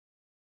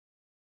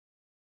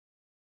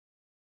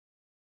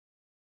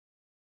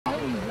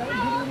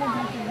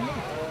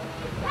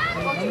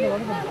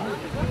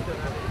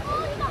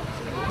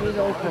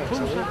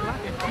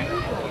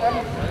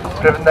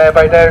Driven there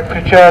by Derek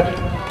Pritchard.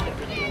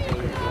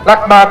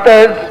 Black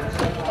Marters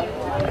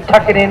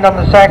tucking in on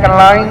the second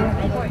line.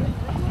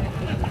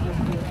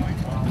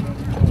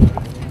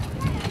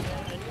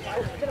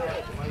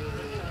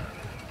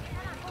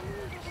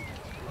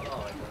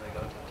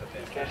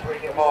 Just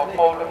waiting for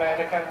Old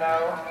American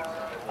now,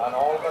 and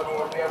all of them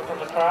will be out on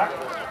the track.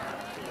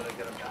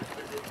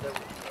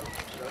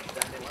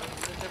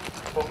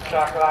 Boom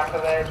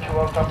Shakalaka there, 2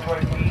 out of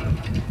 20.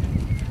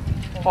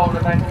 Old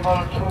American 2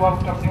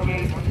 out of the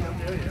gate.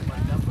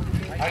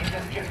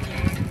 Knighton Gypsy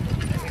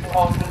in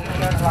pole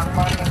position, Black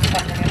Marters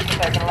tucking in the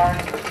second line.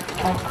 2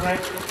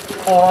 great,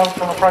 4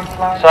 out on the front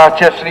line. So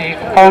just the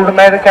Old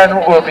American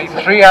will be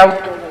 3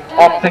 out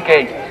off the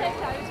gate.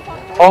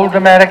 Old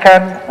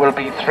American will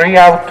be 3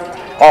 out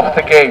off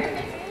the gate.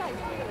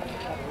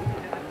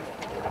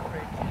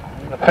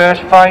 The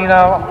first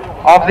final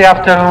of the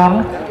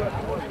afternoon,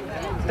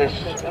 this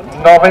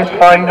novice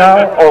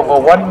final over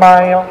 1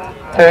 mile,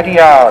 30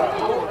 yards.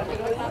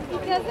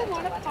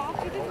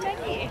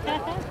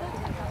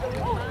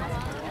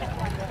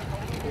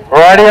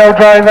 Radio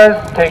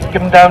drivers, take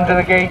him down to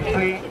the gate,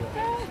 please.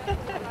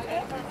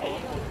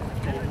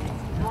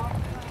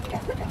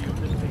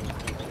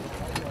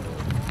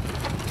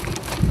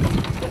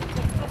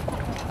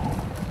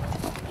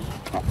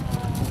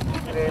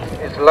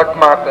 It's Luck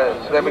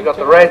Marters. Then we got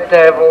the Red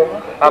Devil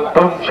and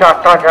Boom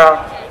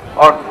Shakalaka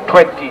on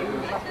 20.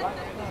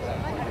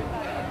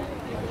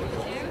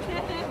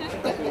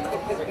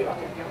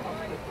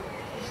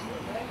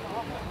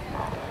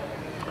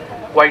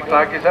 White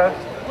flag is that?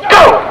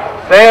 Go!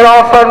 They're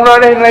off and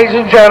running, ladies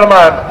and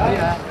gentlemen.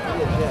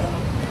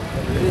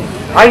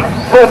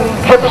 Knighton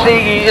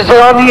Gypsy is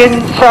on the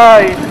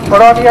inside,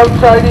 but on the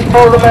outside is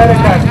Old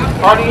American.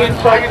 On the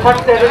inside,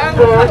 tucked in and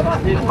third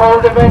is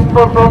Old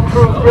Eventful from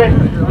True Grit.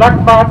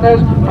 Black Marters,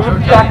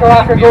 Boom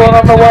Shakalaka going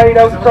on the wide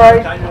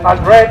outside,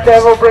 and Red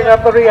Devil bring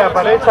up the rear,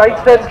 but it's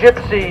Knighton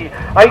Gypsy.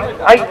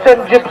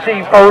 Knighton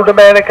Gypsy, Old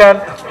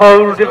American,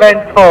 Old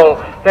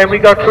Eventful. Then we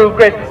got True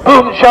Grit.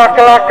 Boom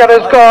Shakalaka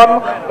has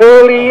gone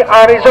early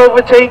and is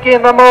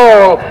overtaking them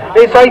all.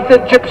 It's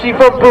Knighton Gypsy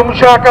from Boom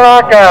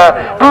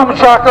Shakalaka. Boom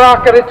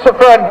Shakalaka, it's the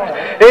front.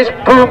 It's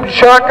Boom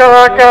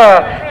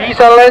Shakalaka. He's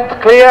a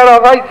length clear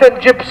of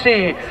Knighton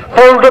Gypsy.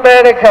 Old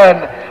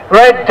American.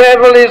 Red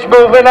Devil is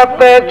moving up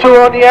there too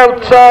on the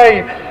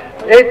outside.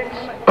 It's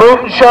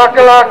Boom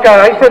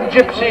Shakalaka, Knighton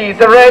Gypsy,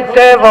 the Red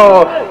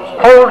Devil,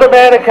 Old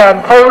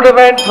American, Old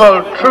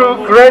Eventful,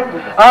 True Grit,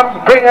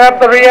 and bring up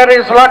the rear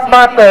is Luck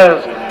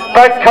Marters.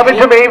 But coming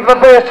to me for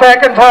the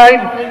second time,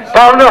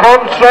 down the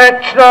home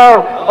stretch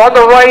now, on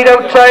the wide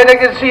outside I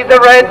can see the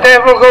Red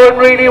Devil going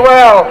really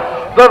well.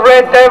 The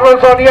Red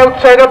Devil's on the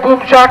outside of Boom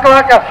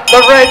Shakalaka.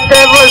 The Red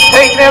Devil is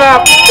taking it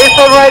up. It's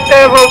the Red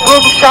Devil,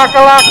 Boom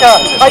Shakalaka,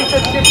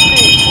 Knighton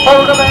Gypsy,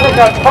 Old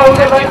American, Old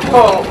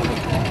Eventful.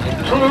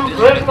 True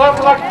Grit of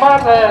Luck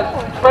Marters,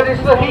 but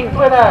it's the heat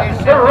winner,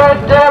 the Red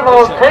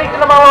Devil, taking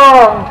them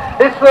along.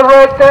 It's the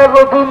Red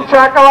Devil, Boom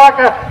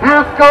Shakalaka.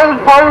 You've got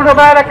Old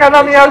American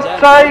on the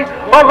outside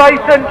of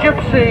Knighton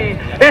Gypsy.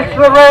 It's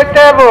the Red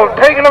Devil,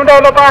 taking them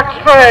down the back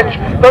stretch.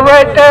 The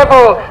Red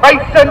Devil,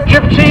 Knighton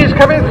Gypsy is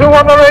coming through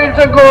on the rails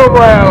and going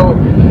well.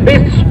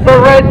 It's the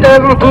Red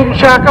Devil, Boom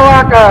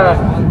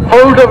Shakalaka.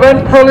 Old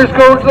Eventful is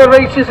going to the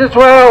races as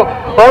well,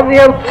 on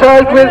the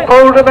outside with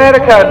Old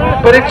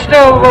American, but it's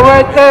still the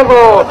Red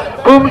Devil.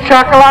 Boom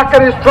Shakalaka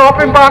is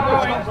dropping back,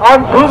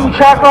 and Boom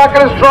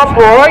Shakalaka is dropped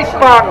right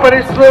back, but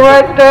it's the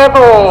Red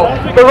Devil.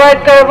 The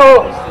Red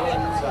Devil,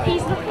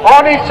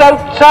 on its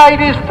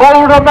outside is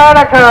Old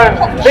American.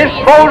 It's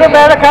Old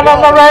American on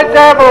the Red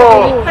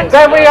Devil.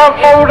 Then we have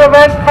Old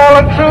Eventful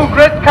and True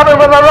Grit coming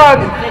with a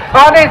run,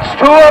 and it's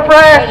 2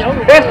 abreast.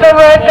 It's the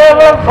Red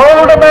Devil and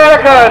Old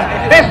American.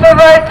 It's the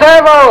Red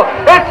Devil.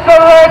 It's the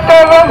Red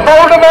Devil and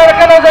Old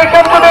American as they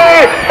come to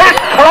me.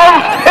 It's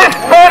close.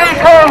 It's very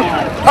close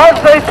as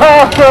they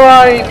pass the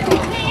line.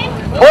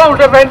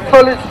 Old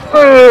Eventful is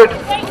third.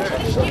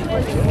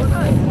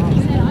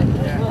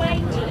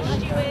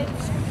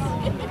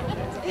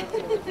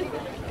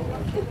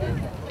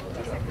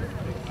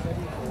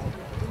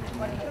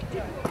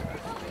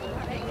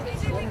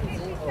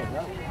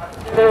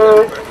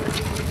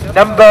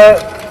 Number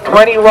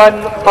 21,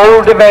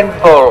 Old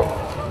Eventful,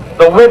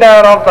 the winner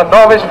of the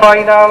novice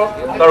final,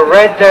 the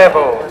Red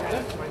Devil.